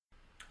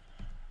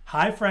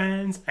Hi,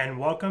 friends, and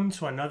welcome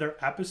to another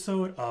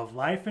episode of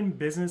Life and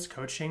Business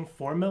Coaching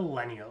for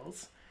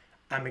Millennials.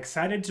 I'm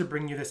excited to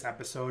bring you this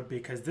episode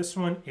because this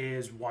one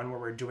is one where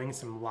we're doing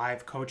some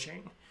live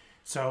coaching.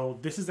 So,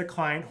 this is a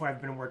client who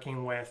I've been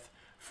working with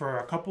for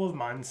a couple of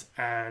months,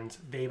 and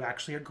they've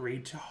actually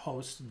agreed to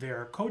host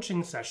their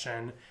coaching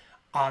session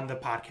on the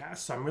podcast.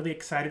 So, I'm really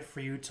excited for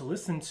you to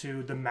listen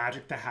to the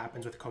magic that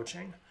happens with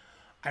coaching.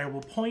 I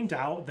will point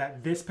out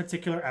that this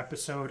particular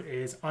episode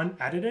is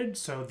unedited,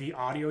 so the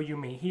audio you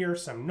may hear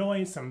some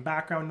noise, some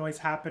background noise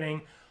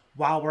happening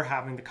while we're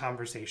having the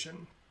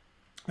conversation.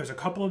 There's a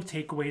couple of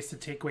takeaways to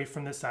take away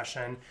from this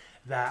session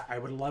that I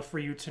would love for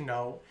you to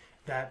know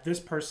that this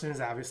person is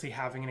obviously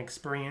having an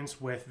experience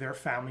with their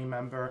family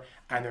member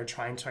and they're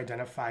trying to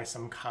identify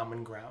some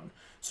common ground.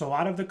 So a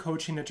lot of the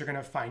coaching that you're going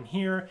to find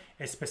here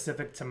is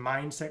specific to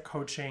mindset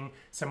coaching,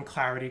 some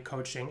clarity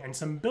coaching, and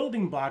some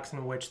building blocks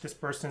in which this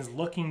person is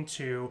looking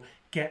to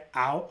get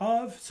out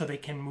of so they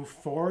can move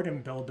forward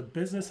and build a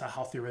business, a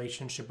healthy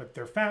relationship with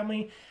their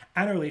family,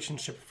 and a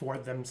relationship for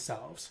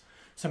themselves.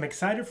 So I'm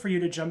excited for you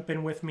to jump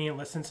in with me and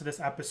listen to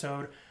this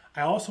episode. I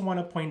also want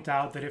to point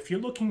out that if you're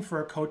looking for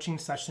a coaching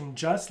session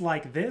just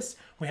like this,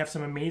 we have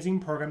some amazing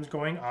programs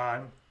going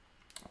on.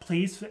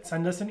 Please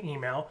send us an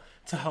email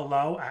to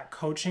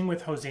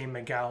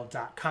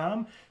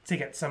hello@coachingwithjosemiguel.com to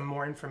get some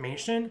more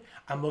information.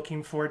 I'm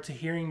looking forward to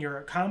hearing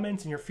your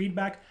comments and your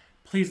feedback.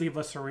 Please leave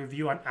us a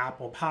review on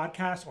Apple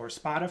Podcasts or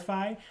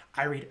Spotify.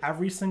 I read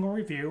every single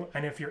review.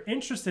 And if you're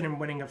interested in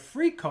winning a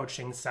free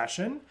coaching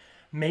session,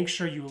 make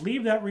sure you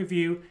leave that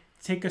review,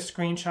 take a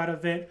screenshot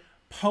of it,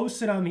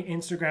 post it on the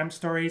Instagram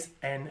stories,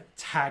 and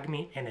tag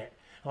me in it.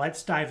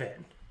 Let's dive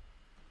in.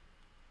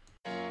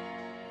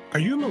 Are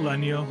you a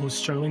millennial who's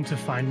struggling to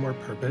find more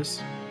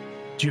purpose?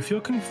 Do you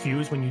feel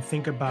confused when you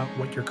think about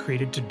what you're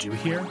created to do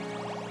here?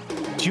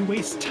 Do you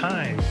waste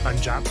time on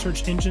job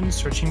search engines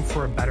searching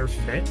for a better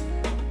fit?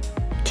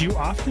 Do you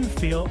often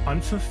feel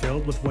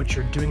unfulfilled with what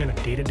you're doing on a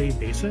day-to-day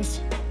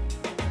basis?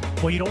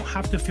 Well, you don't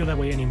have to feel that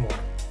way anymore.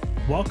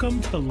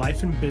 Welcome to the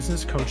Life and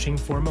Business Coaching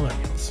for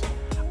Millennials,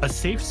 a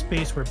safe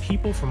space where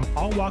people from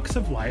all walks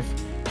of life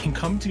can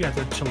come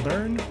together to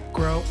learn,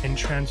 grow, and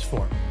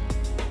transform.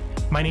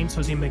 My name's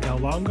Jose Miguel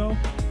Longo,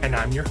 and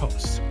I'm your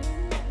host.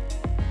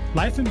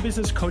 Life and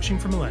Business Coaching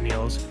for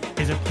Millennials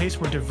is a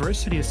place where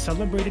diversity is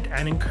celebrated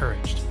and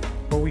encouraged,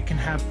 where we can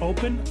have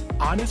open,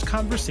 honest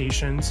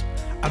conversations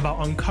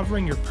about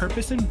uncovering your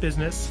purpose in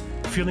business,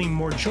 feeling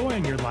more joy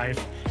in your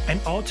life,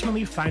 and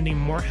ultimately finding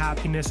more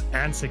happiness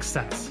and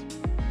success.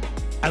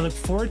 I look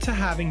forward to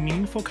having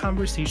meaningful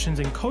conversations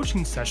and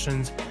coaching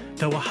sessions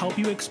that will help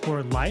you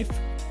explore life,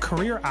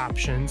 career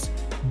options,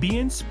 be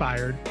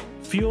inspired,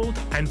 fueled,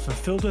 and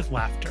fulfilled with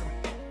laughter.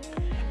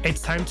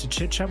 It's time to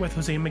chit chat with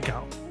Jose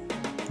Miguel.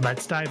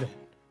 Let's dive in.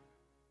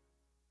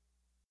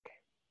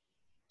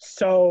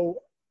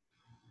 So,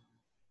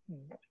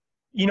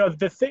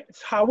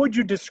 how would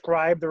you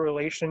describe the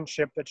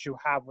relationship that you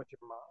have with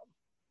your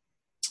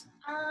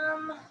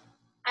mom?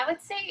 I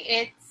would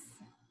say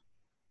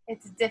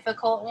it's a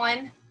difficult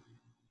one.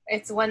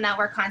 It's one that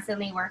we're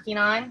constantly working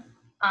on.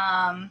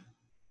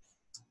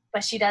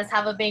 But she does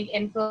have a big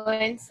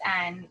influence,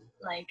 and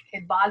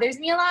it bothers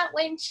me a lot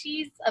when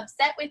she's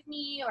upset with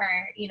me,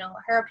 or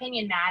her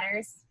opinion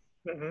matters.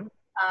 Mm-hmm.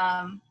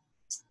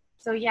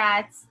 So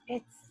yeah,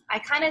 it's I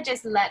kind of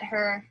just let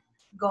her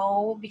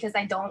go because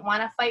I don't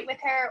want to fight with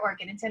her or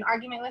get into an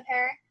argument with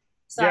her.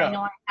 So yeah. I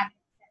know I have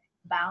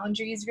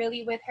boundaries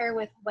really with her,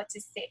 with what to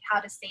say,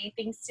 how to say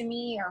things to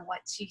me, or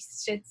what she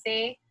should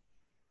say.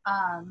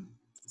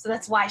 So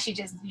that's why she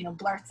just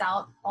blurts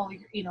out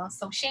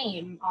so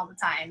shame all the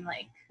time,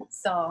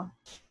 So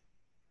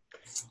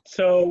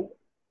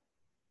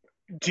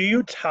do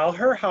you tell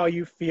her how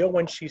you feel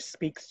when she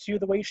speaks to you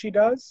the way she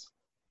does?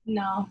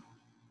 No.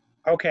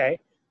 Okay.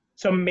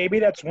 So maybe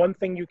that's one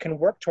thing you can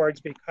work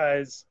towards,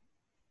 because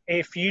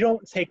if you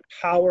don't take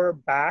power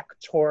back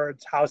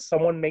towards how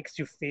someone makes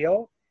you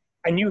feel,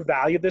 and you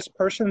value this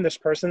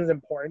person's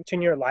important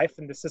in your life,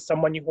 and this is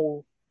someone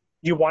who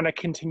you want to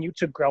continue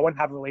to grow and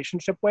have a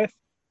relationship with,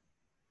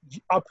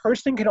 a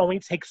person can only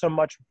take so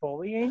much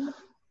bullying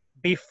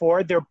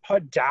before they're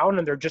put down,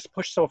 and they're just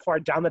pushed so far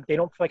down that they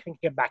don't feel like they can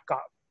get back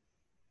up.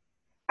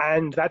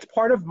 And that's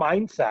part of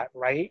mindset,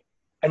 right?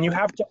 And you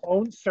have to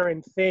own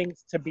certain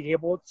things to be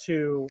able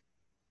to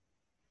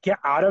get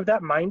out of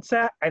that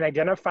mindset and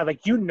identify,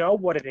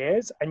 what it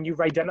is, and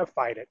you've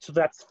identified it. So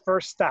that's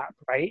first step,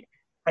 right?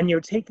 And you're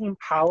taking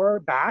power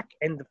back,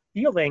 and the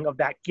feeling of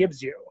that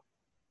gives you.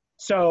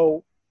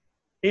 So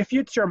if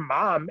it's your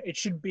mom, it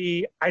should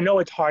be, I know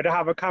it's hard to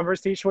have a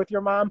conversation with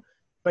your mom,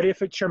 but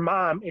if it's your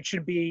mom, it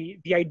should be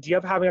the idea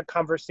of having a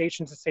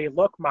conversation to say,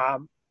 look,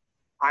 Mom,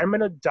 I'm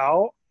an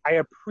adult. I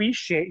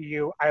appreciate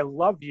you. I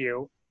love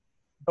you.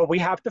 But we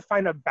have to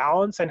find a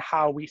balance in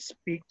how we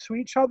speak to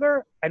each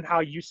other and how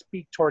you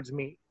speak towards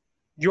me.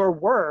 Your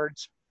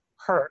words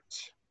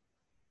hurt.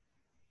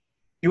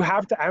 You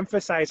have to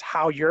emphasize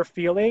how you're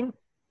feeling,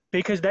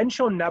 because then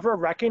she'll never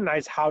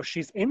recognize how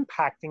she's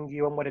impacting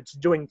you and what it's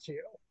doing to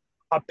you.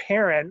 A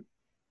parent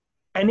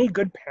any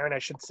good parent, I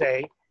should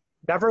say,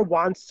 never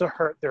wants to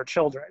hurt their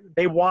children.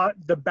 They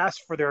want the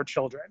best for their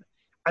children.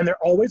 And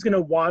they're always going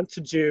to want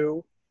to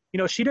do,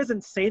 she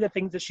doesn't say the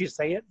things that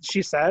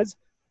she says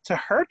to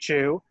hurt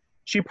you.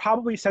 She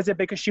probably says it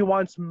because she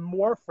wants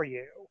more for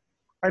you.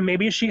 Or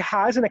maybe she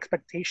has an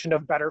expectation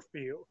of better for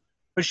you.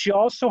 But she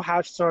also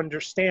has to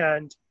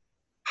understand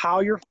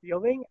how you're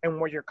feeling and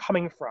where you're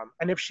coming from.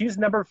 And if she's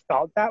never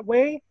felt that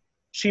way,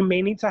 she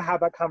may need to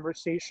have a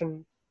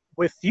conversation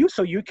with you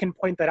so you can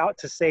point that out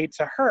to say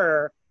to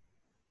her,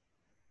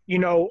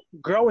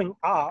 growing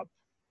up,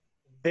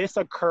 this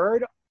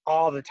occurred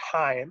all the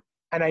time,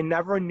 and I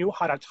never knew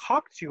how to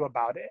talk to you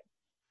about it.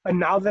 But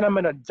now that I'm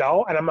an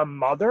adult and I'm a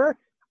mother,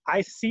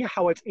 I see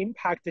how it's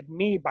impacted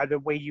me by the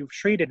way you've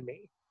treated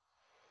me.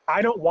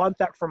 I don't want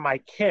that for my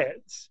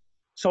kids.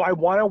 So I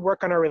want to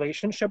work on our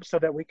relationship so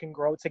that we can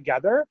grow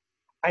together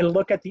and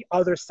look at the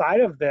other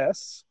side of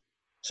this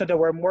so that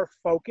we're more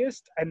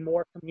focused and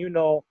more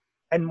communal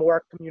and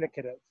more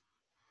communicative.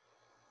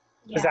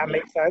 Yeah. Does that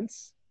make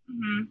sense?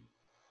 Mm-hmm.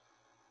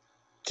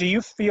 Do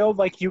you feel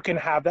like you can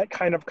have that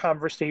kind of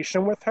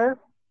conversation with her?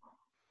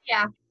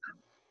 Yeah.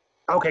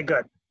 Okay,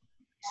 good.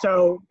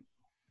 So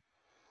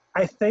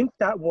I think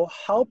that will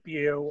help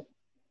you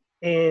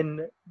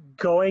in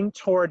going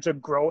towards a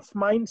growth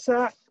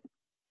mindset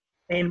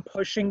and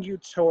pushing you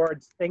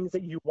towards things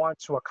that you want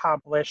to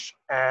accomplish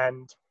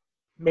and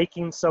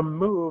making some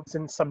moves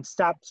and some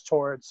steps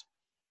towards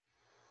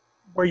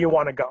where you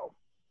want to go.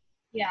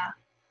 Yeah.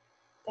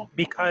 Definitely.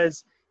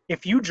 Because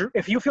if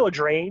you feel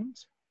drained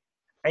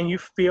and you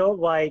feel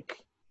like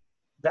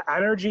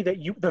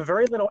the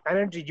very little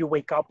energy you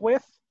wake up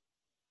with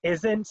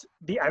isn't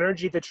the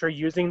energy that you're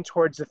using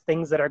towards the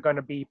things that are going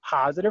to be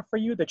positive for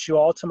you, that you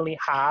ultimately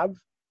have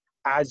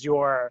as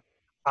your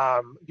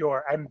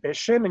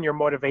ambition and your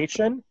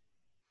motivation,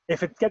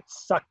 if it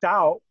gets sucked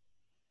out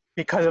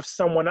because of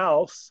someone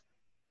else,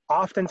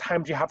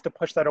 oftentimes you have to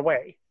push that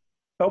away.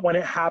 But when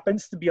it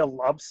happens to be a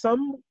loved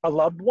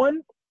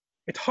one,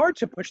 it's hard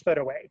to push that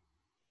away.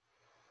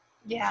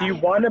 Yeah. So you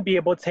want to be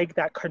able to take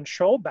that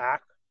control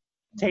back,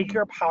 take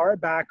your power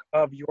back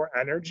of your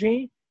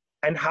energy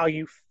and how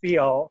you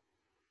feel,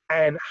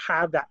 and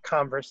have that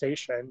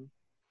conversation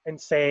and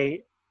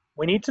say,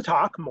 we need to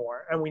talk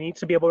more and we need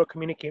to be able to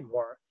communicate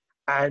more.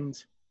 And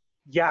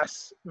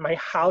yes, my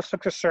house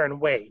looks a certain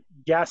way.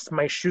 Yes,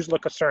 my shoes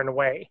look a certain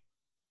way.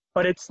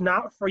 But it's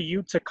not for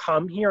you to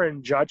come here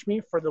and judge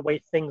me for the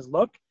way things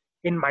look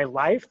in my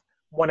life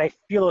when I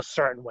feel a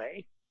certain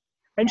way.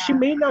 And she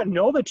may not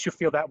know that you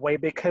feel that way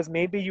because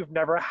maybe you've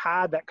never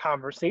had that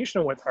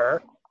conversation with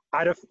her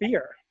out of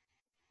fear.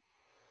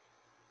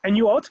 And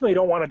you ultimately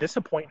don't want to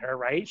disappoint her,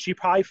 right?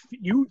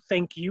 You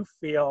think you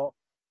feel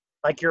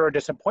like you're a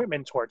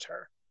disappointment towards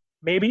her.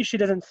 Maybe she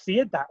doesn't see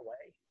it that way.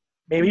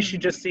 Maybe she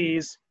just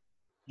sees,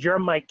 you're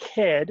my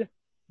kid,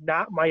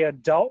 not my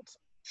adult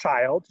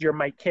child, you're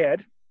my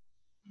kid,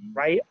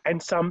 right?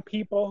 And some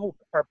people who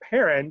are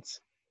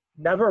parents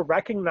never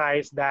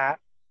recognize that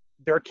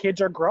their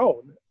kids are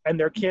grown and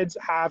their kids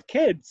have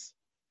kids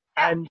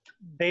and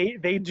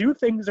they do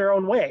things their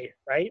own way,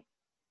 right?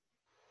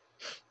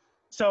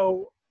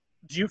 So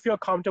do you feel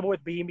comfortable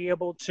with being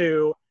able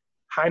to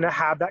kind of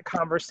have that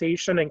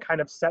conversation and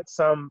kind of set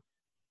some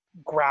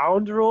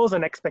ground rules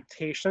and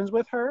expectations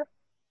with her?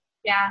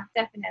 Yeah,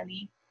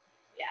 definitely.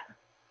 Yeah.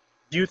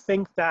 Do you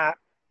think that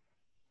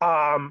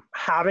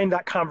having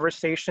that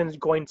conversation is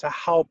going to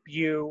help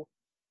you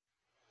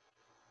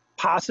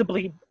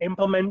possibly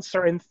implement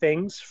certain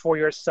things for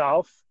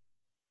yourself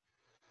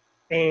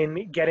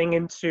in getting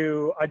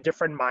into a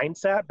different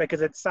mindset?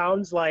 Because it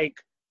sounds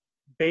like,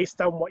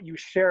 based on what you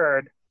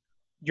shared,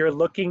 you're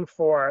looking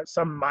for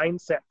some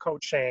mindset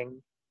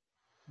coaching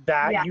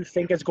that you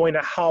think is going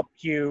to help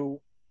you,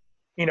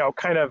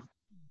 kind of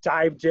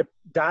dive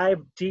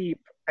deep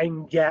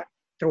and get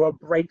through a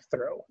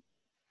breakthrough.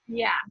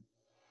 Yeah.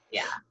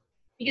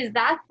 Because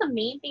that's the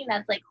main thing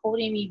that's like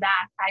holding me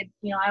back.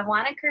 I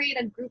want to create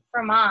a group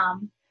for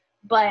mom,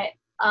 but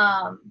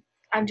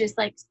I'm just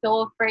like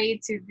so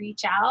afraid to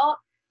reach out.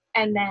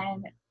 And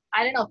then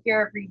I don't know,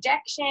 fear of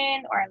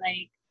rejection or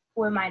like,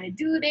 who am I to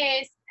do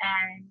this?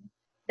 And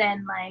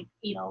then like,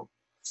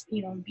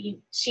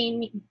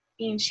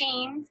 being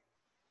shamed.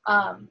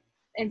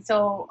 And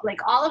so like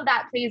all of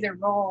that plays a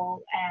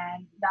role,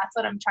 and that's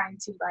what I'm trying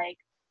to like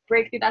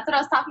break through. That's what I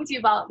was talking to you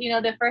about,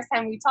 the first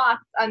time we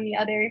talked on the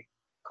other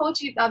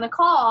coaches on the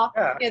call.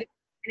 Yeah. And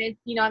it's,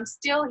 I'm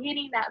still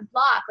hitting that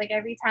block. Like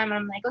every time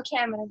I'm like, okay,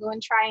 I'm going to go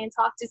and try and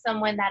talk to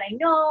someone that I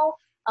know,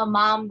 a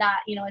mom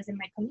that, is in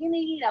my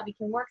community that we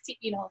can work to,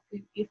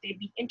 if they'd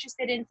be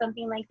interested in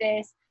something like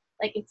this.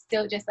 Like, it's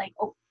still just like,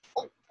 oh,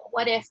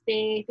 what if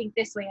they think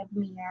this way of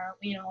me?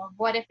 Or,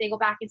 what if they go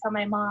back and tell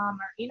my mom,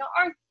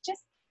 or, or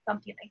just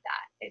something like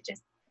that. It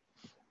just.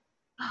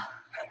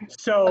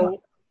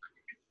 So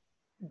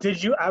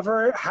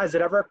has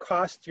it ever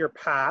crossed your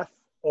path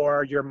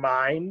or your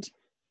mind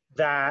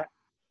that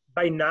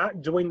by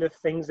not doing the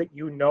things that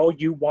you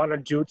want to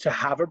do to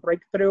have a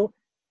breakthrough,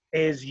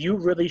 is you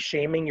really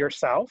shaming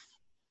yourself?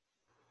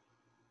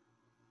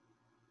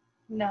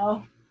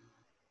 No,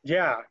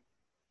 Yeah.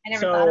 I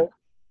never thought of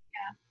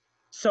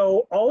So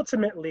so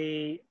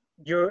ultimately,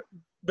 you're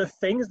the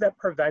things that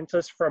prevent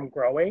us from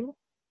growing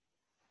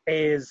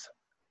is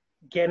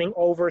getting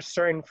over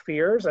certain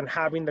fears and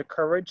having the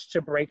courage to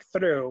break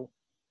through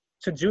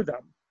to do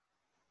them.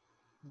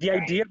 The that.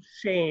 Right. idea of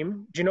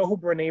shame, do you know who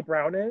Brene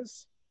Brown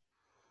is?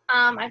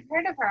 I've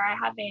heard of her. I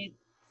haven't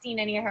seen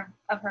any of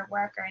her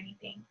work or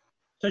anything.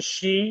 So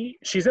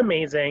she's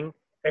amazing.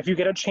 If you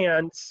get a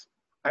chance,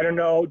 I don't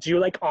know, do you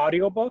like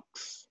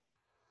audiobooks?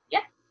 Yeah.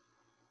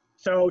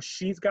 So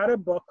she's got a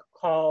book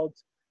called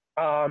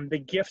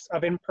The Gifts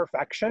of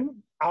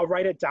Imperfection. I'll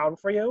write it down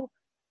for you.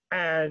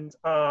 And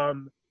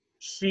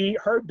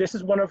this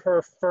is one of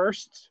her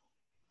first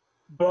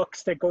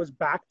books that goes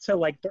back to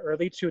like the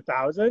early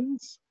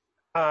 2000s,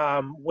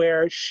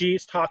 where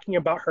she's talking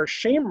about her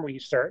shame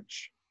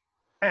research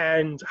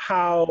and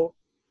how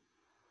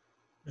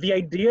the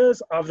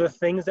ideas of the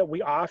things that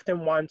we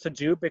often want to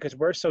do because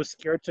we're so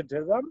scared to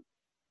do them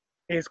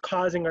is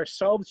causing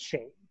ourselves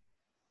shame,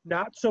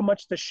 not so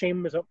much the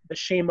shame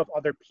of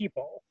other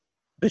people.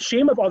 The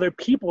shame of other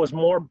people is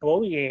more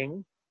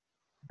bullying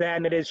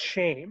than it is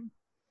shame,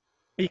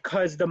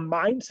 because the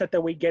mindset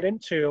that we get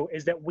into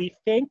is that we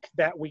think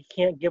that we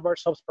can't give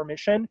ourselves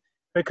permission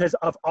because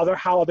of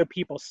how other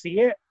people see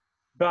it.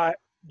 But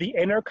the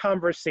inner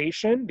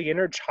conversation, the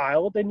inner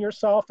child in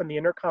yourself and the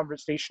inner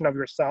conversation of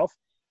yourself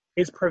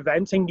is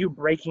preventing you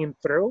breaking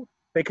through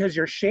because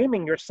you're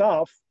shaming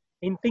yourself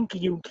in thinking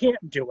you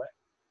can't do it.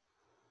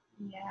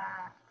 Yeah.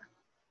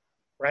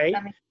 Right?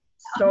 That makes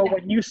So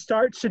when you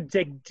start to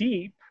dig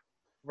deep,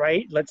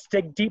 right? Let's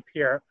dig deep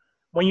here.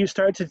 When you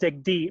start to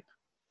dig deep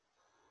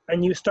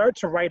and you start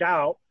to write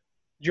out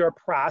your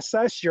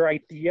process, your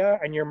idea,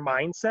 and your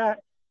mindset,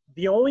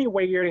 the only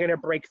way you're going to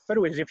break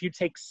through is if you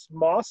take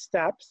small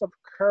steps of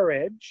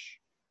courage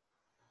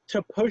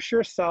to push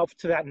yourself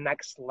to that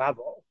next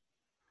level.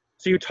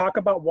 So you talk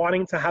about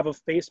wanting to have a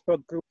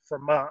Facebook group for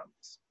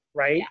moms,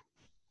 right? Yeah.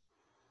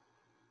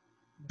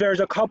 There's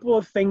a couple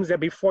of things that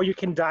before you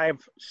can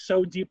dive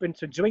so deep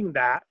into doing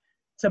that,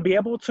 to be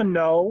able to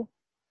know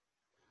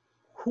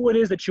who it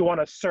is that you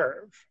want to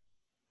serve,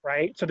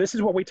 right? So this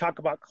is what we talk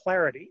about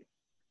clarity.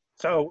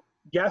 So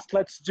yes,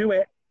 let's do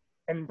it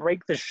and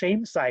break the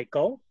shame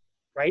cycle,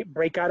 right?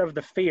 Break out of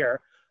the fear,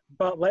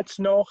 but let's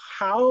know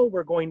how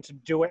we're going to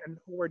do it and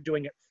who we're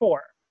doing it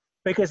for.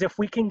 Because if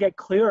we can get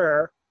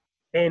clearer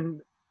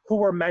in who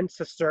we're meant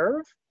to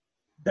serve,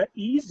 the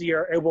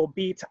easier it will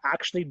be to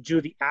actually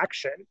do the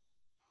action.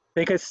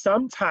 Because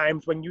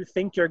sometimes when you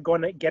think you're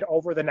going to get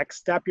over the next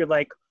step, you're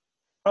like,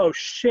 oh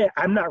shit,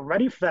 I'm not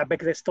ready for that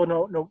because I still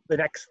don't know the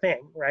next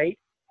thing, right?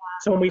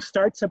 So when we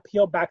start to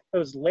peel back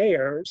those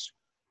layers,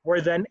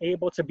 we're then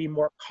able to be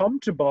more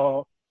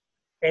comfortable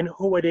in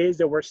who it is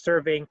that we're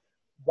serving,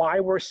 why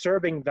we're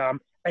serving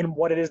them, and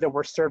what it is that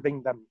we're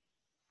serving them.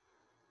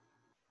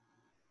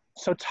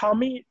 So tell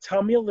me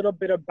a little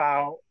bit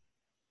about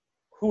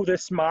who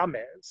this mom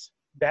is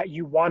that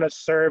you want to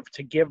serve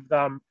to give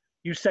them.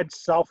 You said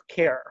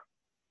self-care.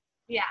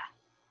 Yeah.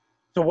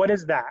 So what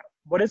is that?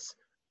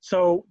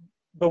 So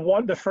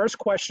the first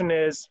question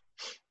is,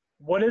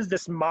 what does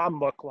this mom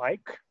look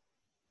like?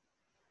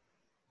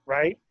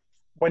 Right?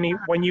 When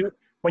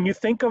you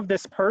think of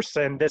this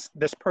person, this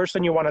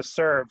person you want to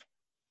serve,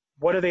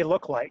 what do they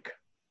look like?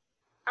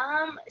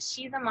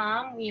 She's a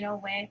mom,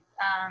 with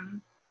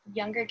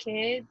younger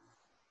kids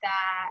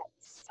that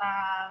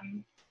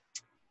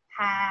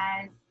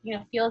has,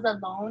 feels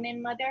alone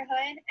in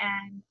motherhood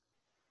and,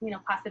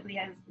 possibly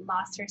has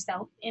lost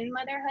herself in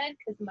motherhood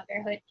because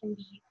motherhood can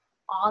be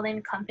all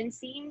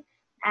encompassing.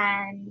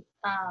 And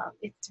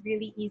it's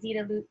really easy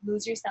to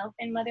lose yourself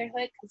in motherhood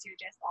because you're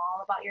just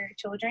all about your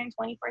children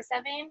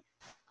 24/7.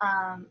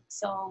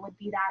 So it would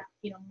be that,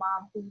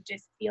 mom who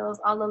just feels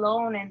all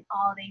alone and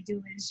all they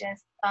do is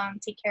just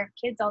take care of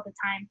kids all the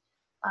time.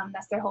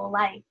 That's their whole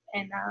life.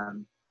 And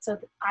so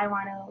I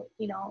want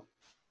to,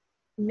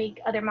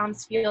 make other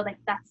moms feel like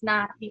that's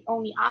not the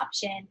only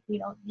option.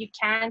 You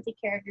can take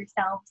care of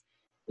yourselves.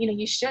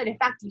 You should. In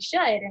fact, you should.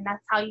 And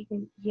that's how you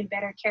can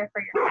better care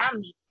for your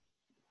family.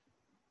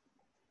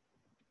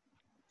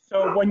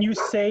 So when you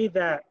say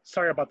that,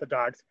 sorry about the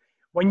dogs,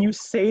 when you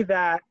say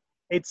that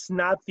it's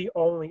not the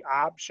only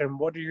option,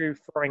 what are you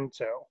referring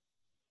to?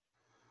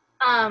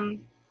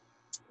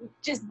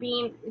 Just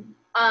being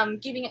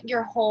giving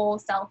your whole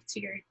self to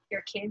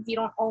your kids. You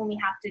don't only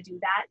have to do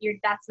that.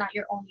 That's not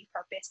your only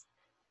purpose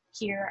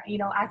here,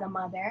 as a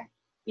mother.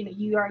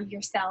 You are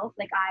yourself.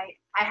 Like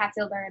I had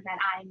to learn that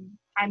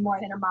I'm more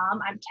than a mom.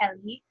 I'm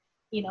Kelly,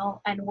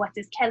 and what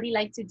does Kelly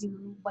like to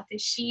do? What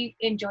does she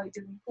enjoy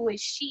doing? Who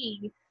is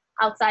she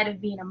outside of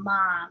being a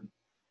mom?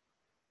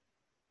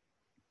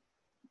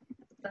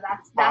 So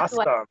that's Awesome.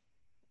 what I want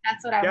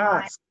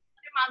Yes.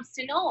 other moms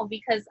to know,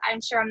 because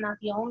I'm sure I'm not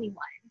the only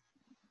one.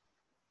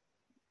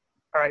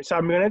 All right, so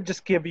I'm going to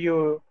just give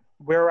you,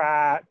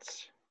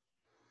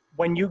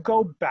 when you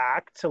go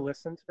back to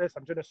listen to this,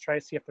 I'm going to try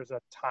to see if there's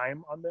a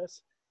time on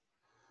this,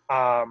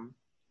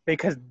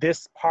 because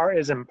this part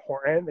is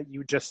important that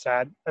you just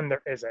said, and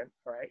there isn't,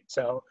 right?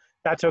 So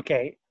That's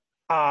okay.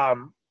 I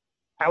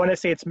want to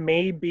say it's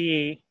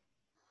maybe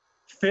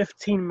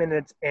 15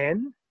 minutes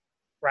in,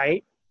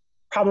 right?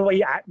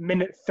 Probably at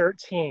minute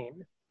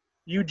 13,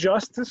 you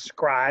just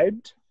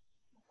described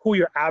who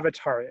your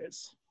avatar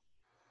is.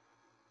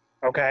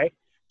 Okay?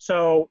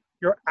 So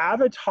your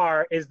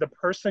avatar is the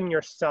person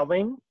you're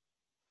selling.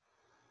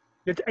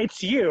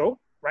 It's you,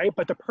 right?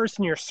 But the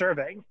person you're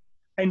serving.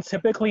 And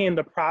typically in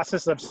the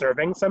process of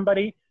serving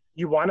somebody,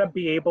 you want to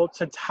be able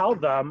to tell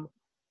them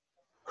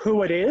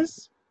who it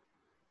is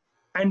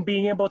and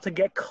being able to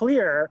get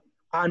clear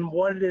on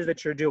what it is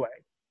that you're doing.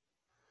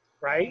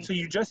 Right? So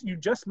you just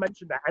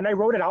mentioned that. And I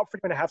wrote it out for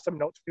you and I have some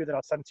notes for you that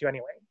I'll send to you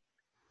anyway.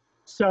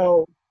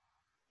 So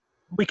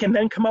we can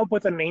then come up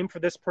with a name for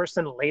this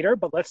person later,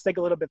 but let's dig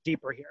a little bit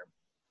deeper here.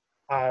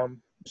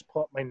 Just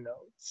pull up my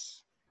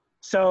notes.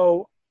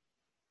 So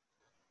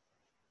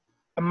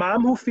a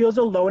mom who feels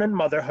alone in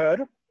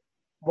motherhood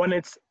when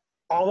it's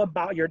all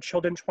about your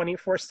children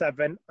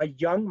 24/7, a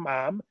young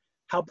mom,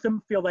 help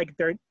them feel like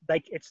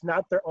it's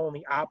not their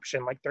only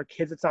option, like their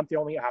kids, it's not the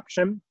only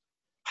option.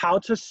 How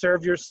to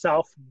serve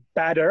yourself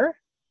better.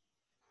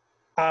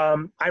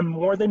 I'm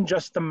more than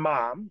just a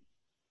mom.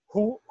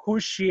 Who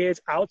she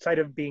is outside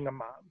of being a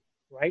mom,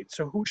 right?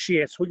 So who she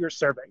is, who you're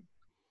serving.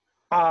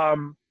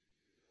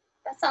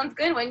 That sounds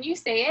good when you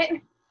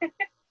say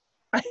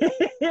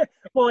it.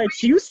 Well,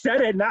 it's you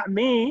said it, not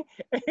me.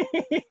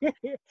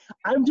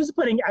 I'm just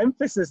putting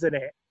emphasis in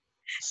it.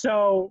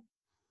 So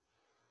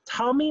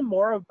tell me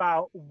more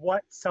about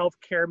what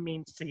self-care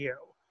means to you.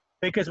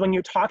 Because when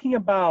you're talking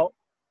about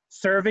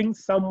serving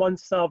someone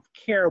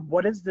self-care,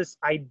 what is this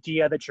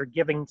idea that you're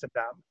giving to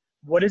them?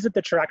 What is it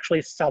that you're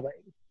actually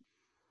selling?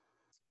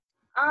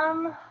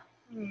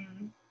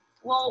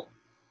 Well,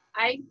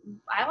 I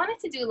wanted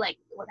to do like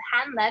with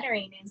hand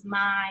lettering is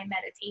my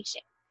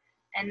meditation,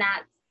 and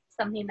that's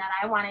something that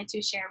I wanted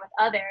to share with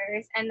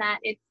others, and that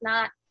it's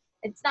not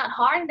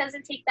hard. It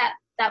doesn't take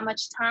that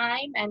much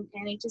time, and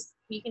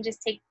you can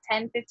just take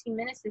 10-15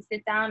 minutes to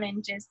sit down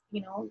and just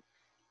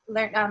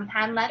learn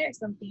hand letter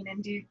something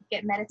and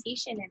get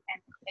meditation, and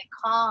it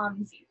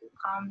calms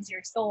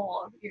your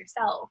soul,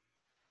 yourself.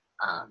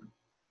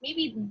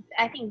 Maybe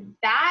I think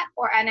that,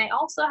 and I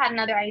also had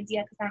another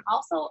idea because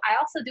I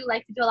also do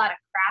like to do a lot of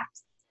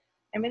crafts.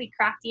 I'm really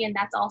crafty, and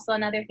that's also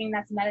another thing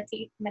that's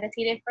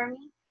meditative for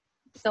me.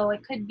 So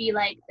it could be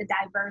like a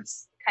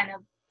diverse kind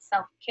of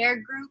self-care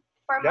group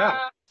for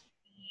mom.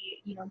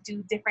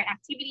 Do different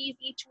activities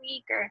each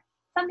week or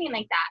something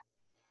like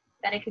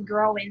that it could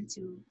grow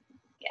into.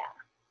 Yeah.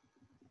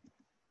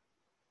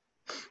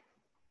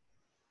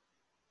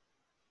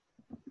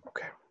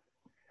 Okay.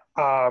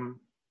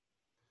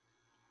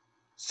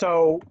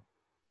 So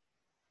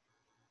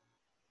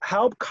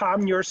help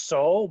calm your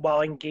soul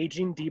while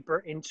engaging deeper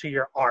into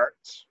your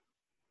art.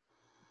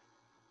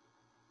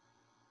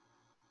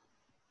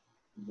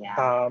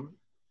 Yeah.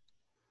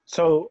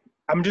 So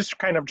I'm just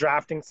kind of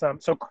drafting some.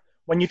 So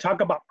when you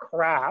talk about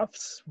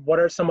crafts, what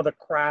are some of the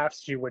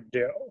crafts you would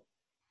do?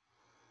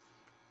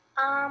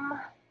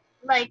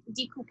 Like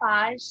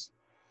decoupage.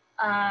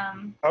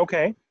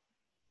 Okay.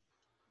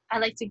 I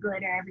like to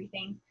glitter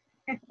everything.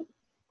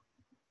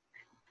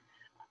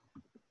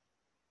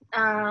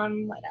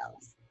 What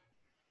else?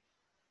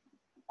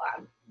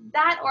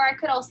 That, or I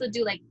could also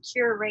do like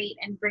curate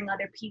and bring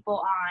other people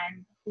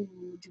on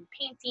who do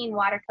painting,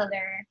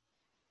 watercolor,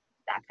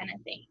 that kind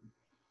of thing.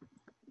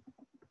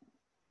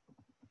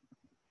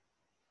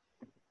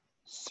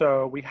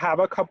 So we have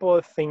a couple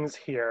of things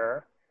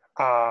here.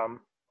 Oh,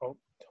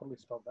 totally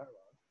spelled that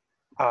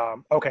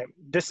wrong. Okay,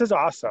 this is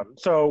awesome.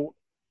 So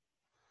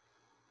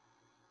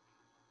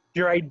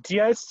your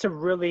idea is to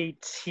really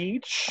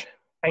teach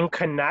and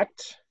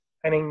connect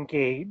and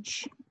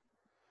engage.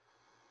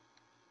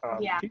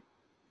 Yeah.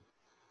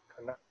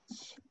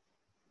 Connect,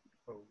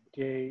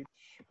 engage.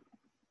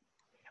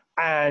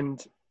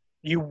 And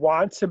you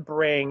want to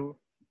bring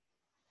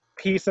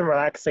peace and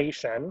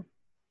relaxation,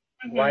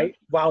 right?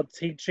 While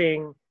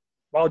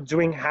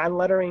doing hand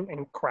lettering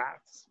and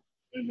crafts.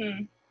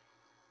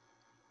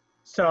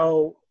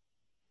 So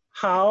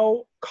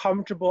how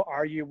comfortable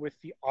are you with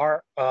the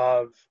art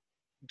of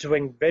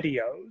doing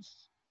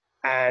videos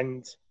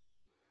and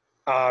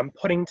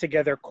putting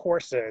together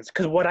courses?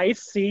 Because what I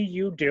see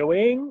you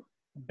doing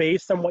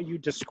based on what you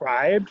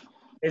described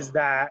is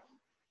that,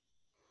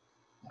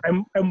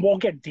 and we'll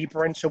get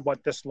deeper into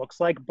what this looks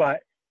like,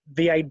 but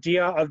the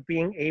idea of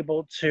being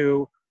able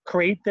to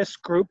create this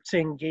group to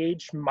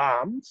engage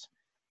moms,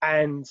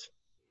 and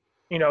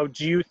do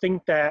you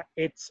think that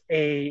it's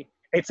a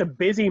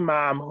busy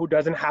mom who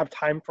doesn't have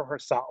time for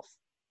herself?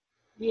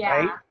 Yeah.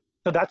 Right?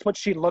 So that's what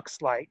she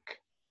looks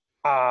like.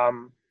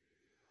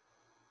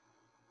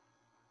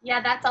 Yeah,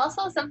 that's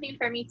also something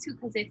for me too,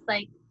 because it's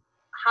like,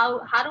 how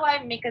do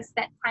I make a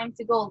set time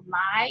to go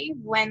live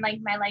when like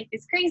my life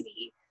is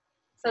crazy?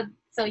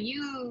 So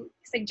you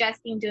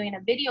suggesting doing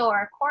a video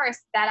or a course,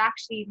 that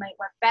actually might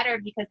work better,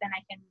 because then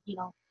I can,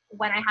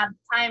 when I have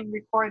time,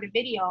 record a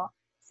video,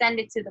 send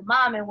it to the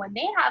mom, and when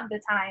they have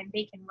the time,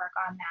 they can work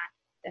on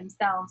that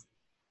themselves.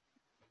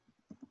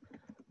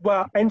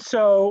 Well, and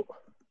so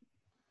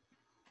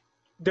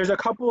there's a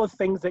couple of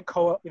things that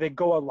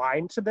go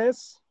aligned to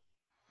this.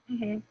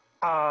 Mm-hmm.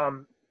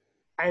 Um,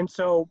 and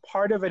so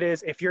part of it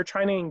is if you're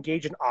trying to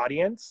engage an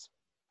audience,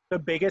 the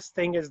biggest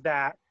thing is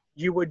that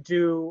you would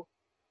do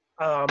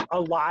a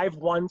live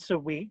once a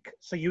week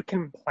so you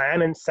can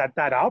plan and set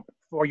that up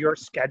for your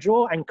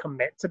schedule and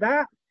commit to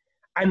that.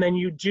 And then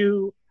you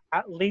do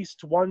at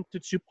least 1 to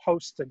 2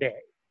 posts a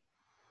day.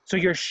 So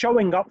you're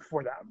showing up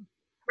for them.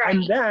 Right.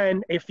 And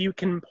then if you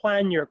can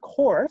plan your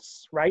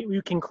course, right,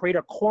 you can create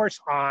a course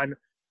on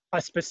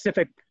a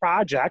specific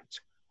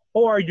project,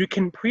 or you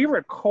can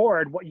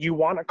pre-record what you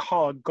want to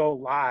call a go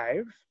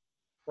live,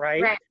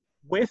 right, Right.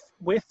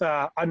 with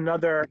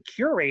another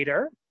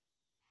curator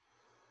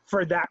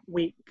for that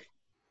week,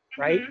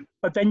 right? Mm-hmm.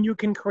 But then you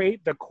can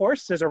create the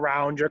courses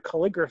around your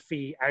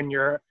calligraphy and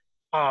your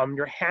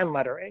hand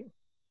lettering.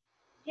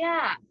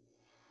 Yeah.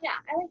 Yeah,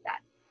 I like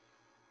that.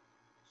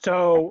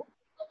 So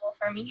Doable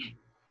for me.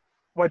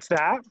 what's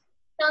that?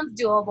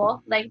 Sounds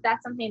doable. Like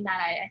that's something that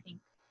I think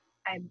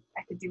I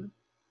could do.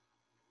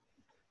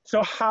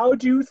 So how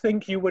do you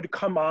think you would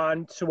come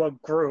on to a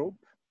group,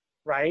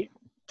 right?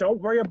 Don't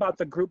worry about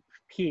the group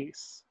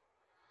piece.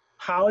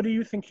 How do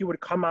you think you would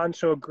come on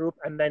to a group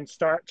and then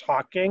start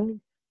talking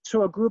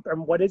to a group,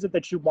 and what is it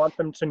that you want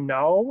them to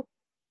know?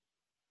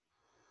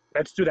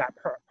 Let's do that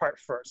part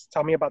first.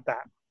 Tell me about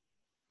that.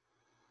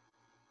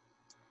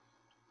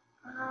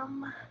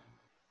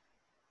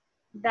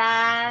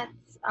 That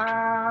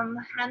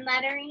hand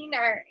lettering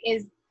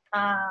is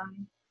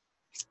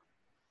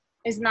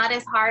not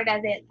as hard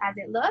as it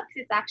looks.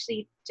 It's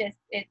actually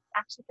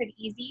pretty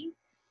easy.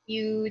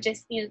 It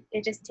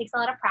just takes a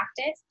lot of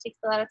practice, takes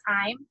a lot of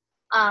time.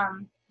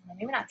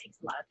 Maybe not takes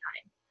a lot of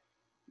time.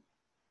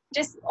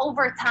 Just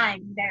over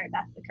time,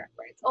 that's the correct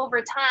word.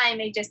 Over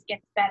time, it just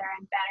gets better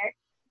and better.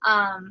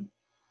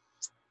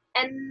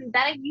 And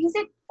that I use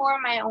it for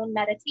my own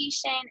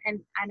meditation,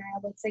 and I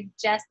would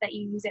suggest that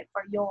you use it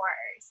for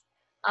yours.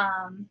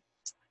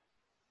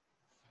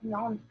 No,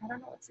 I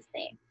don't know what to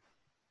say.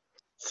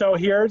 So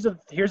here's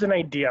an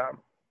idea.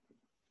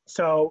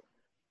 So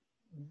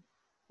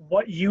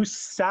what you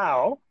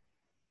sell,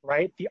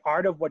 right? The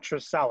art of what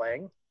you're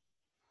selling,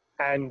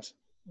 and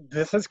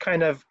this is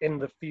kind of in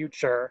the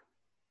future.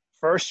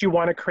 First, you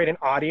want to create an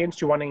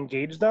audience, you want to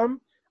engage them,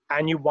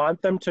 and you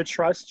want them to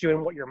trust you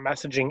in what your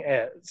messaging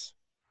is.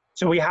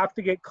 So we have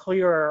to get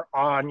clearer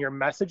on your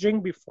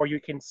messaging before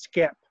you can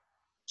skip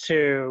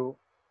to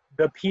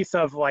the piece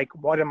of like,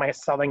 what am I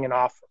selling and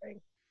offering,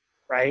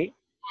 right?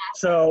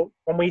 So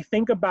when we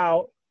think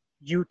about,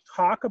 you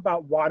talk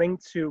about wanting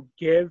to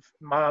give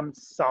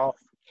moms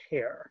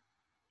self-care.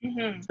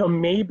 Mm-hmm. So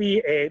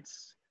maybe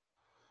it's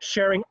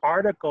sharing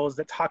articles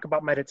that talk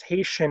about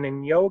meditation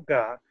and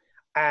yoga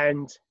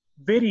and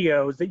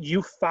videos that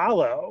you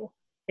follow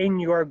in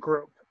your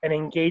group and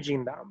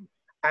engaging them,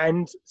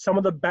 and some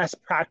of the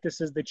best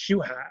practices that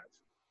you have.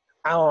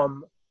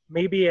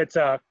 Maybe it's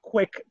a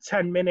quick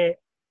 10-minute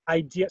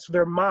idea. So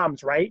they're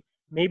moms, right?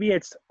 Maybe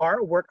it's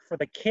artwork for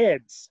the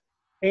kids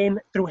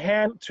through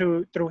hand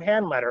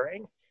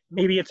lettering.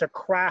 Maybe it's a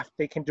craft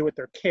they can do with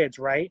their kids,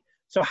 right?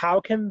 So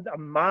how can a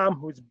mom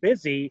who's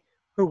busy,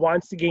 who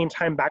wants to gain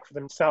time back for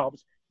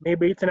themselves,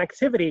 maybe it's an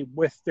activity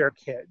with their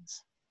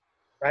kids,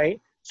 right?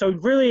 So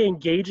really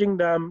engaging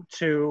them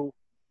to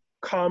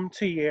come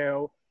to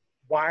you.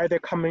 Why are they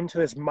coming to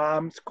this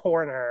mom's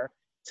corner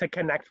to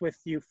connect with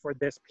you for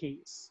this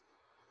piece?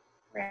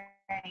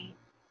 Right.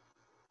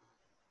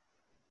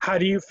 How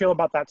do you feel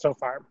about that so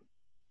far?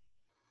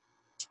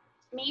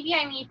 Maybe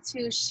I need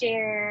to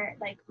share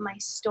like my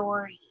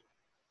story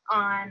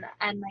and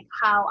like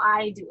how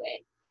I do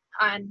it,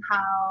 on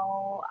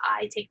how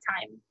I take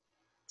time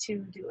to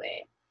do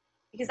it,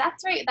 because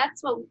that's right.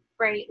 That's what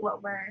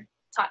we're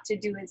taught to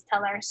do, is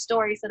tell our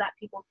story so that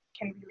people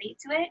can relate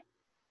to it,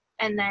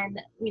 and then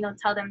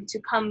tell them to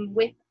come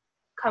with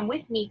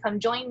me, come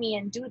join me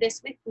and do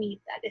this with me.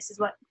 That this is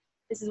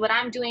what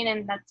I'm doing,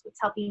 and that's what's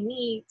helping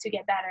me to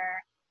get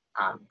better.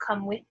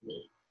 Come with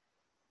me.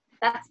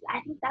 I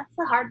think that's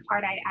the hard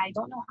part. I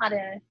don't know how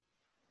to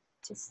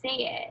say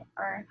it,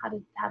 or how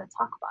to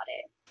talk about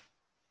it.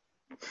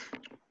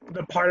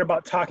 The part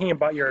about talking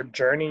about your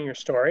journey and your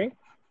story?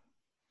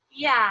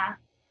 Yeah.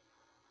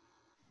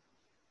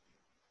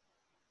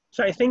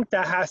 So I think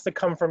that has to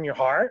come from your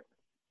heart.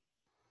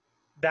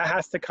 That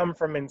has to come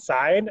from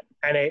inside,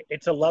 and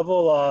it's a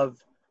level of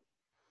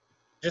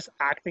just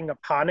acting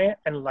upon it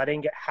and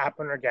letting it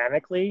happen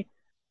organically.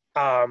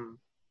 I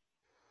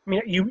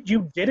mean,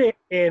 you did it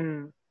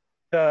in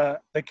the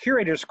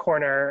curator's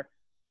corner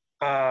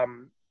a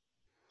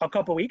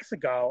couple weeks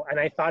ago, and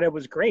I thought it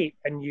was great.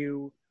 And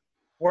you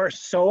were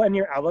so in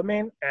your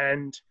element,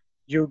 and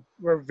you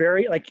were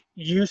very, like,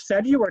 you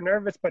said you were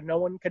nervous, but no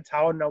one could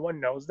tell. No one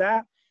knows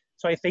that.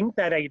 So I think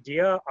that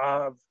idea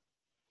of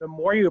the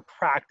more you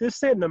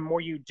practice it and the more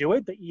you do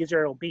it, the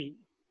easier it'll be.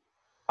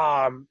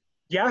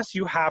 Yes,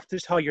 you have to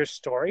tell your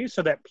story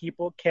so that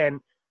people can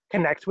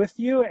connect with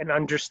you and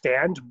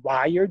understand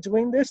why you're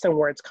doing this and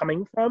where it's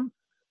coming from.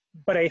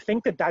 But I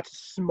think that that's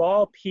a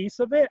small piece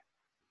of it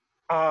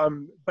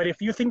But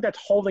if you think that's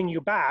holding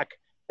you back,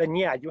 then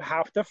yeah, you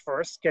have to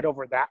first get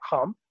over that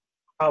hump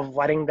of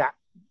letting that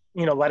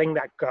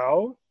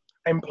go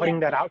and putting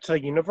that out to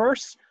the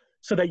universe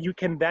so that you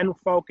can then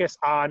focus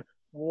on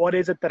what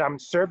is it that I'm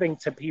serving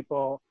to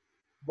people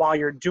while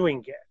you're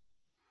doing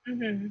it.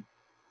 Mm-hmm.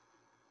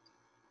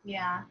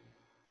 Yeah.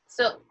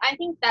 So I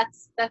think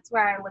that's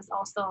where I was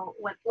also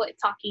what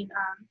talking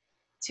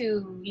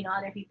to, you know,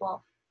 other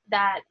people,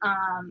 that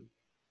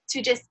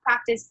to just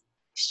practice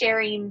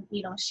sharing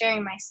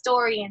my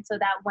story, and so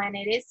that when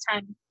it is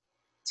time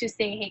to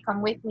say, hey,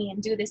 come with me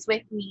and do this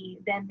with me,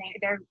 then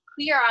they're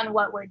clear on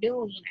what we're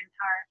doing and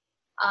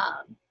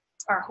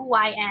or who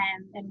I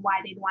am and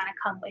why they'd want to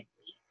come with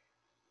me.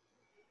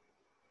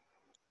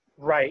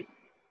 Right.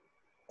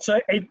 So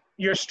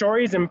your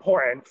story is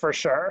important for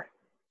sure.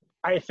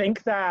 I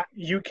think that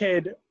you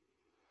could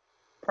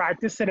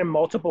practice it in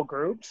multiple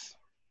groups.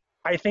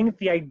 I think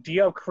the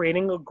idea of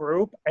creating a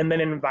group and then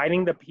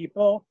inviting the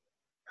people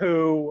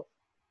who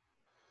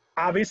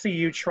obviously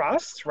you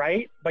trust,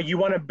 right? But you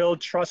want to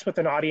build trust with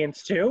an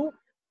audience too,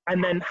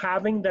 and then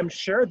having them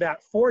share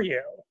that for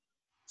you.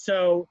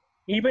 So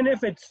even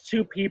if it's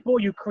 2 people,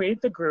 you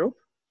create the group,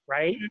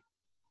 right?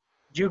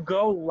 You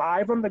go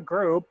live on the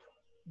group,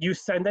 you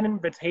send an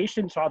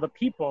invitation to all the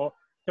people,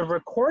 the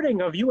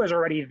recording of you is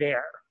already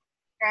there.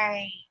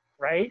 Right.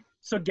 Right?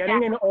 So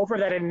getting in over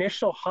that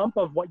initial hump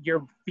of what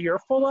you're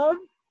fearful of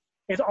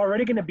is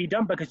already going to be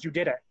done because you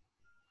did it.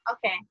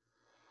 Okay.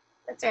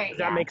 That's right. Does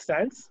that make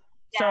sense?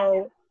 Yeah.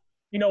 So,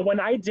 you know, when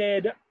I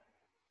did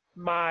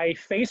my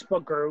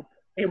Facebook group,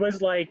 it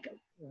was like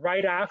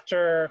right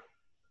after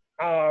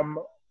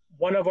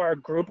one of our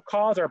group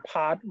calls or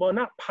pod, well,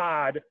 not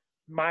pod,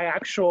 my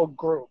actual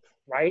group,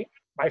 right?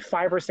 My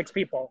 5 or 6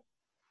 people.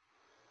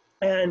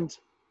 And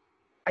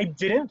I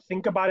didn't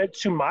think about it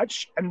too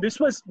much. And this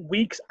was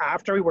weeks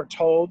after we were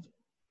told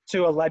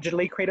to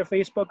allegedly create a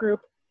Facebook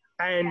group.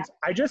 And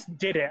I just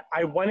did it.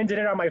 I went and did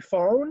it on my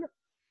phone.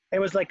 It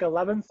was like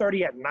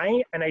 11:30 at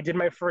night, and I did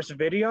my first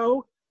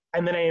video.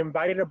 And then I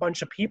invited a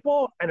bunch of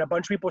people, and a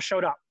bunch of people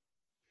showed up.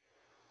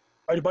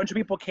 A bunch of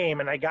people came,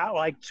 and I got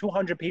like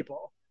 200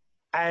 people.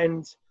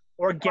 And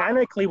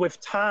organically,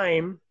 with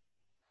time,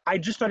 I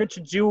just started to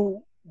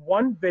do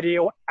one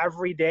video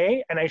every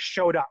day, and I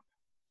showed up.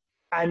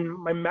 And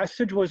my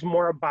message was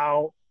more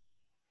about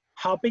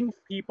helping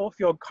people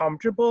feel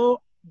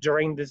comfortable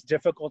during this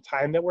difficult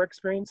time that we're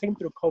experiencing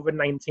through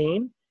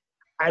COVID-19,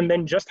 and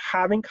then just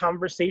having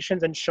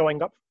conversations and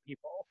showing up for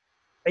people.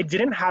 I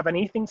didn't have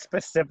anything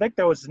specific.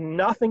 There was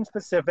nothing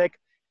specific.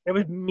 It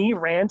was me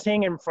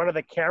ranting in front of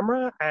the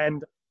camera,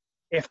 and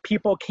if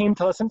people came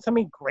to listen to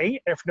me,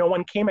 great. If no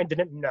one came, I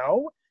didn't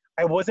know.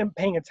 I wasn't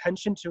paying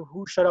attention to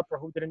who showed up or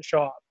who didn't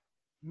show up.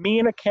 Me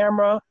and a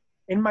camera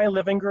in my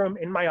living room,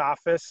 in my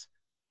office,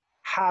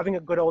 having a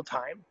good old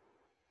time.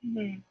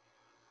 Mm-hmm.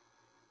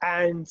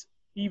 And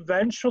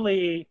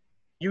eventually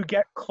you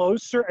get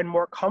closer and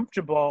more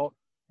comfortable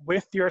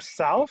with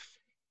yourself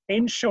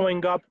in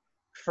showing up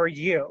for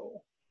you.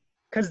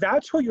 Because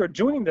that's who you're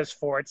doing this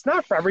for. It's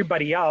not for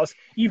everybody else.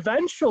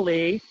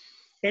 Eventually,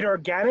 it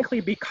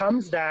organically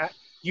becomes that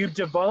you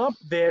develop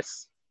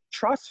this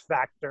trust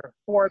factor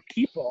for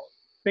people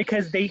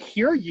because they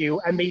hear you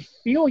and they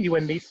feel you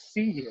and they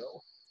see you.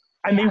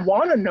 And they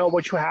want to know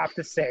what you have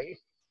to say.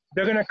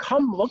 They're going to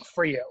come look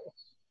for you,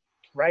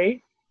 right?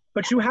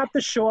 But you have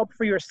to show up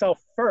for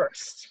yourself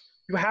first.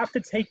 You have to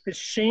take the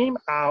shame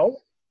out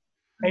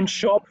and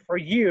show up for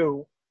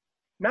you,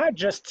 not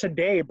just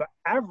today, but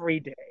every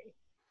day.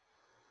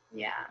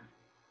 Yeah.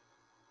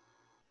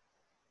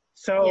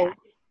 So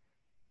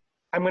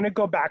I'm going to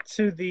go back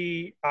to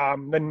the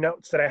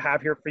notes that I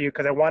have here for you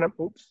because I want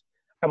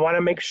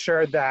to make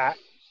sure that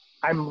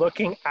I'm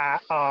looking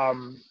at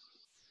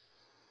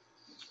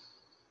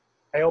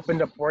I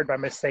opened up Word by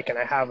mistake and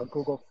I have a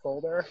Google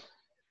folder.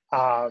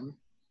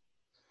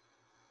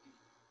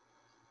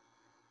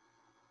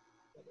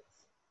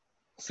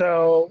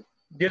 So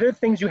the other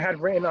things you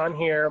had written on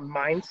here,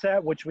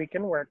 mindset, which we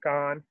can work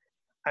on,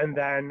 and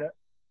then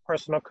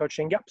personal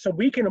coaching. Yep, so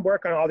we can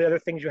work on all the other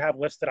things you have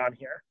listed on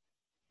here.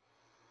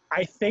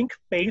 I think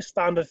based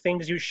on the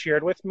things you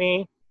shared with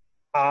me,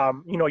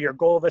 you know, your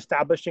goal of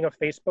establishing a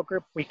Facebook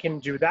group, we can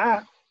do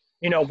that.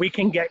 You know, we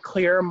can get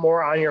clear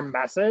more on your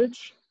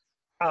message.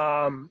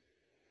 You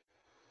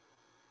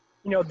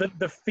know,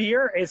 the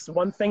fear is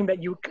one thing that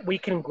we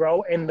can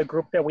grow in the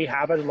group that we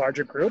have as a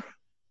larger group.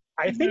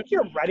 I think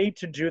you're ready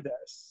to do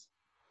this.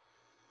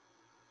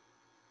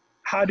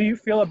 How do you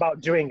feel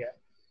about doing it?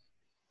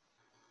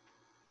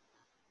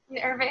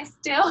 Nervous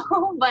still,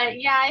 but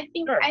yeah, I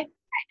think sure. I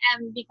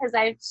am, because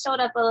I've showed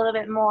up a little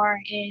bit more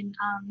in,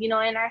 you know,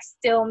 in our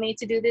Still Made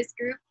to Do This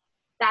group.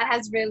 That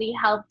has really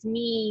helped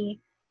me,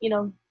 you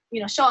know,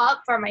 show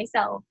up for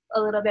myself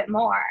a little bit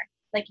more,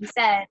 like you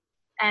said.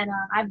 And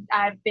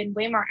I've been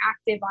way more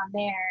active on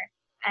there,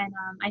 and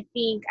I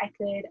think I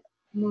could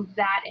move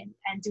that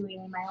and do it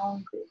in my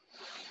own group.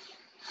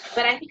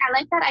 But I think I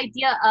like that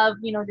idea of,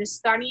 just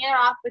starting it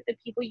off with the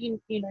people you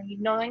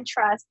know and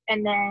trust,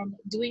 and then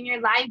doing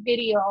your live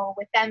video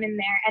with them in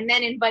there, and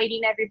then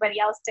inviting everybody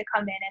else to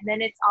come in, and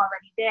then it's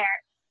already there.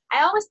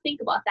 I always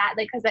think about that,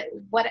 like, because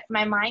what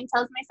my mind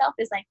tells myself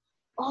is like,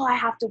 oh, I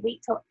have to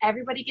wait till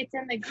everybody gets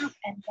in the group,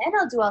 and then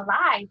I'll do a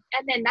live,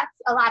 and then that's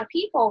a lot of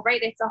people,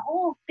 right? It's a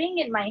whole thing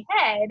in my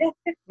head.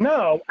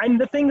 No, and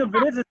the thing of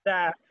it is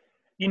that,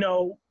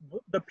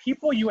 the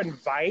people you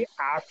invite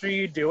after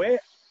you do it,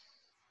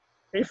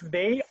 if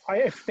they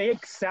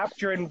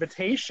accept your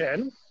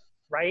invitation,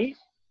 right,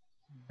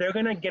 they're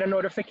gonna get a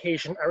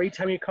notification every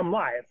time you come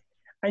live,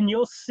 and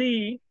you'll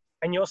say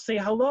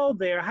hello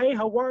there, hey,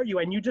 how are you,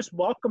 and you just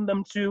welcome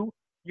them to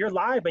your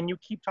live, and you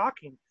keep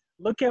talking.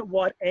 Look at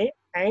what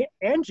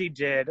Angie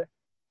did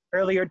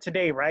earlier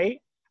today,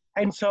 right?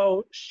 And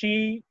so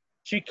she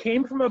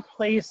came from a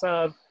place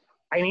of,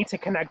 I need to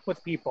connect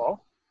with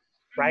people,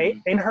 right?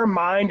 In her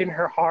mind, in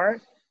her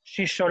heart,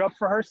 she showed up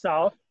for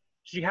herself.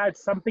 She had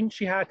something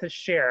she had to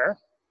share,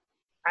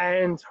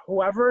 and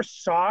whoever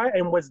saw it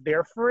and was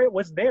there for it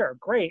was there,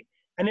 great.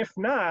 And if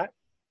not,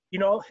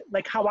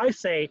 like how I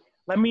say,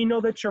 let me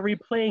know that you're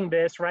replaying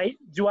this, right?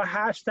 Do a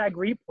hashtag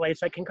replay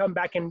so I can come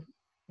back and,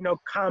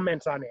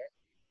 comment on it.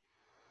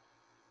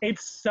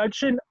 It's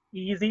such an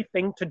easy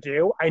thing to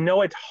do. I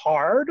know it's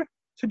hard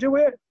to do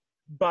it,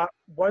 but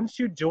once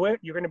you do it,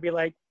 you're going to be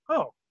like,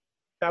 oh,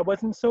 that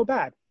wasn't so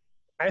bad.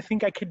 I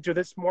think I could do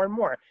this more and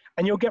more.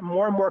 And you'll get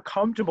more and more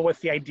comfortable with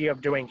the idea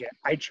of doing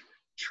it.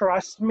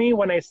 Trust me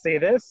when I say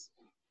this,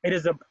 it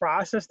is a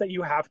process that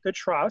you have to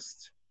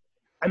trust.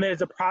 And it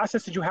is a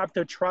process that you have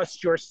to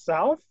trust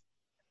yourself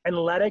and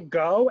let it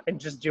go and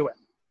just do it.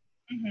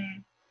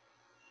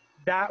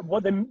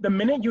 The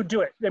minute you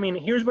do it, I mean,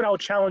 here's what I'll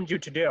challenge you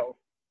to do.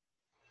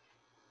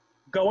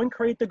 Go and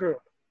create the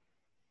group.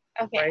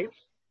 Okay. Right?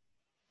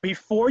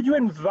 Before you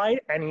invite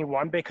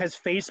anyone, because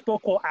Facebook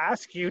will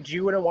ask you, do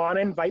you want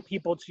to invite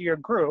people to your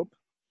group,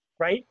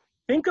 right?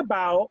 Think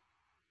about,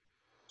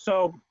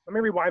 so let me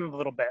rewind a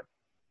little bit.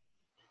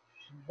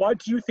 What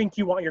do you think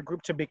you want your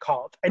group to be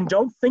called? And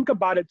don't think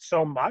about it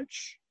so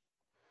much,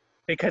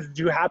 because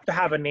you have to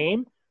have a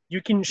name.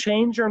 You can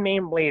change your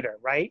name later,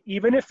 right?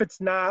 Even if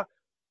it's not,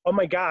 oh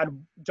my God,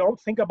 don't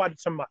think about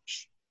it so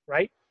much,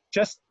 right?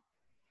 Just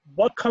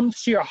what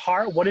comes to your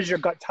heart, what is your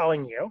gut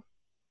telling you?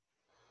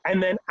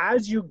 And then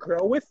as you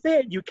grow with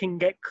it, you can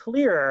get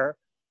clearer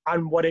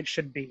on what it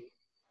should be.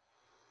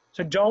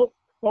 So don't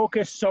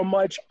focus so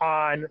much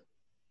on,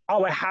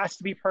 oh, it has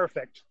to be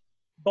perfect.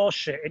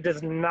 Bullshit, it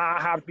does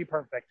not have to be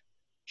perfect.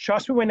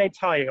 Trust me when I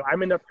tell you,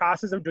 I'm in the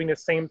process of doing the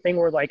same thing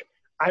where like,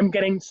 I'm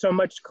getting so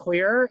much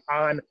clearer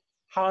on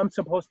how I'm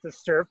supposed to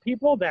serve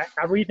people that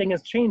everything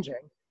is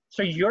changing.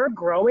 So you're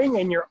growing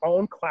in your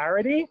own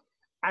clarity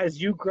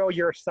as you grow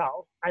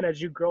yourself and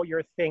as you grow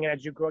your thing and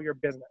as you grow your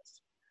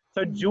business.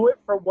 So do it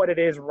for what it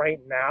is right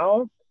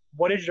now.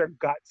 What is your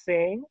gut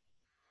saying?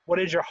 What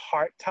is your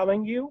heart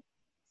telling you?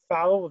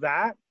 Follow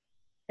that,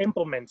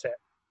 implement it,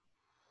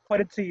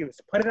 put it to use,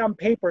 put it on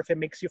paper if it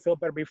makes you feel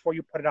better before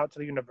you put it out to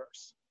the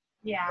universe.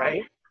 Yeah.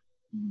 Right?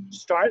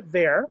 Start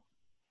there.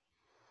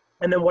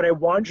 And then what I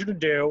want you to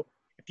do,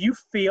 if you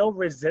feel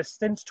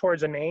resistance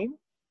towards a name,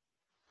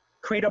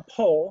 create a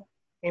poll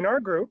in our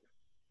group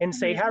and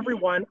say, hey,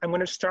 everyone, I'm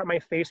going to start my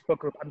Facebook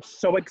group. I'm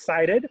so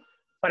excited,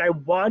 but I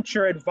want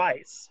your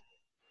advice.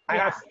 I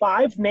have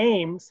 5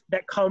 names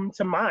that come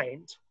to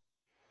mind.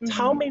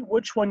 Tell me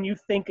which one you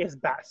think is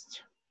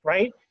best,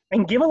 right?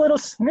 And give a little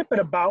snippet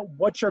about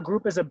what your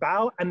group is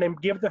about, and then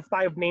give the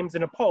 5 names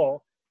in a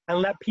poll and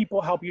let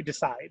people help you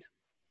decide.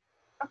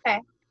 Okay.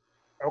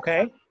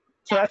 Okay?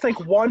 So that's like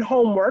one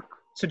homework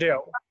to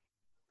do,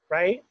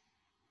 right?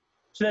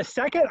 So the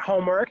second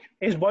homework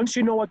is, once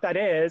you know what that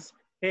is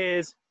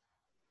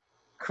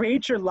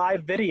create your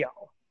live video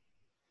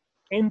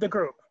in the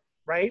group,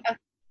 right? Okay.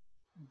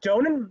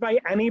 Don't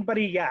invite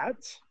anybody yet,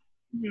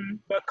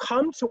 but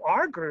come to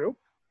our group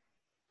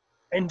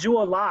and do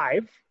a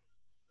live.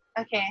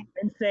 Okay.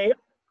 And say,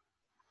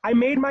 I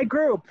made my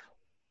group.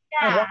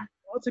 Yeah. I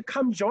want to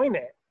come join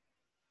it.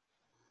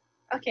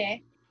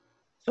 Okay.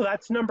 So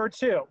that's number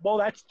 2. Well,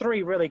 that's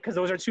 3 really, because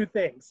those are 2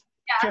 things.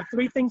 Yeah. So you have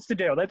 3 things to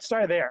do. Let's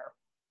start there.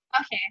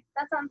 Okay,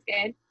 that sounds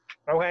good.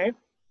 Okay.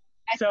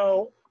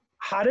 So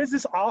how does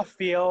this all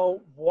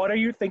feel? What are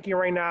you thinking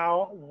right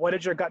now? What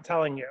is your gut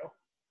telling you?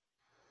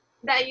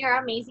 That you're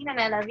amazing and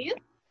I love you.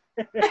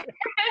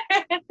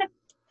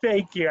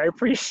 Thank you. I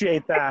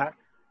appreciate that.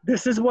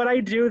 This is what I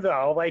do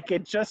though. Like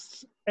it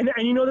just, and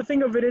the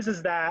thing of it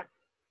is that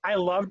I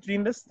love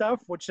doing this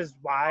stuff, which is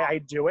why I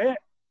do it.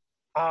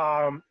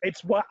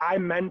 It's what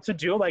I'm meant to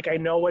do. Like I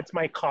know it's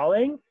my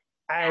calling,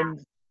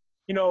 and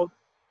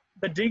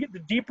the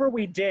deeper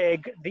we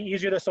dig, the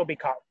easier this will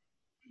become.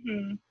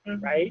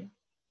 Right?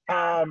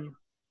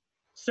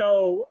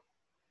 So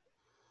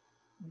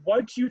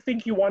what do you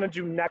think you want to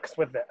do next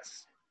with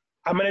this?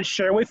 I'm going to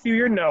share with you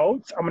your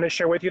notes. I'm going to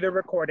share with you the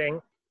recording.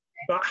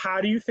 But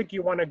how do you think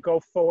you want to go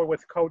forward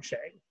with coaching?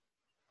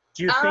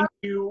 Do you think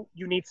you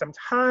need some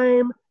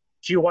time?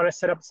 Do you want to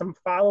set up some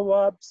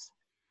follow-ups?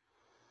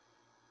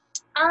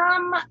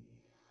 Um,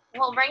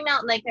 well, right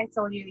now, like I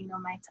told you,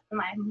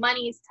 my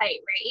money is tight,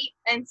 right?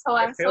 And so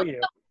I I'm so feel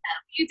you.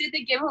 you did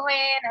the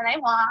giveaway and I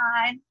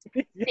won.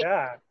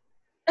 Yeah.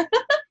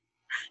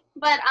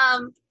 But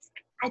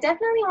I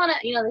definitely want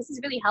to, this is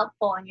really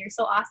helpful and you're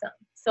so awesome.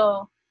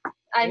 So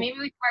maybe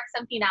we can work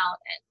something out.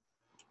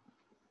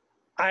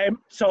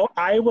 So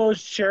I will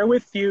share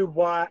with you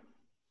what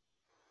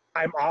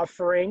I'm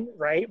offering,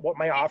 right? What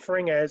my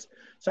offering is.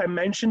 So I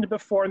mentioned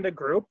before in the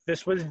group,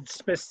 this was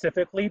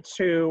specifically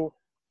to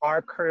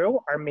our crew,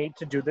 our made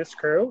to do this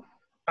crew.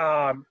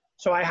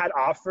 So I had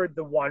offered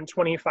the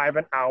 125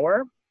 an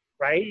hour,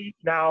 right?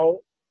 Now,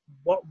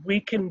 what we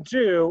can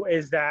do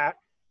is that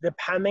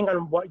depending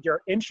on what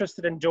you're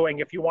interested in doing,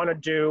 if you want to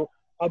do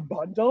a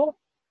bundle,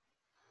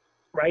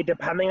 right?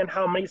 Depending on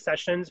how many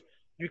sessions,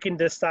 you can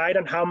decide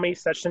on how many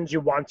sessions you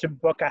want to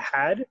book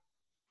ahead.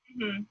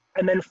 Mm-hmm.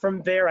 And then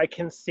from there, I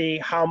can see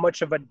how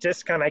much of a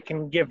discount I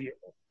can give you.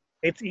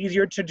 It's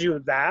easier to do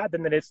that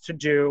than it is to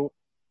do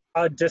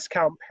a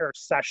discount per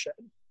session.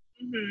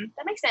 Mm-hmm.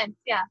 That makes sense.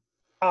 Yeah.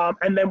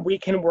 And then we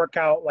can work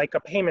out like a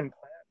payment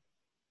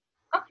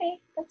plan. Okay,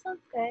 that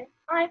sounds good.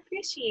 I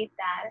appreciate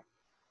that.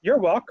 You're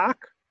welcome.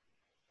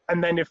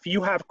 And then if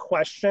you have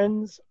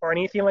questions or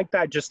anything like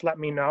that, just let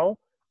me know,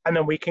 and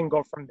then we can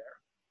go from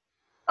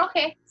there.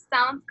 Okay,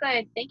 sounds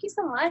good. Thank you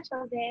so much,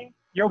 Jose.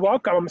 You're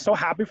welcome. I'm so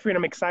happy for you, and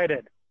I'm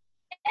excited.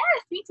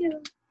 Yes, me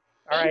too.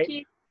 All right. Thank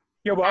you.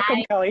 You're welcome,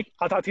 Bye. Kelly.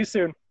 I'll talk to you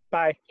soon.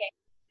 Bye. Okay.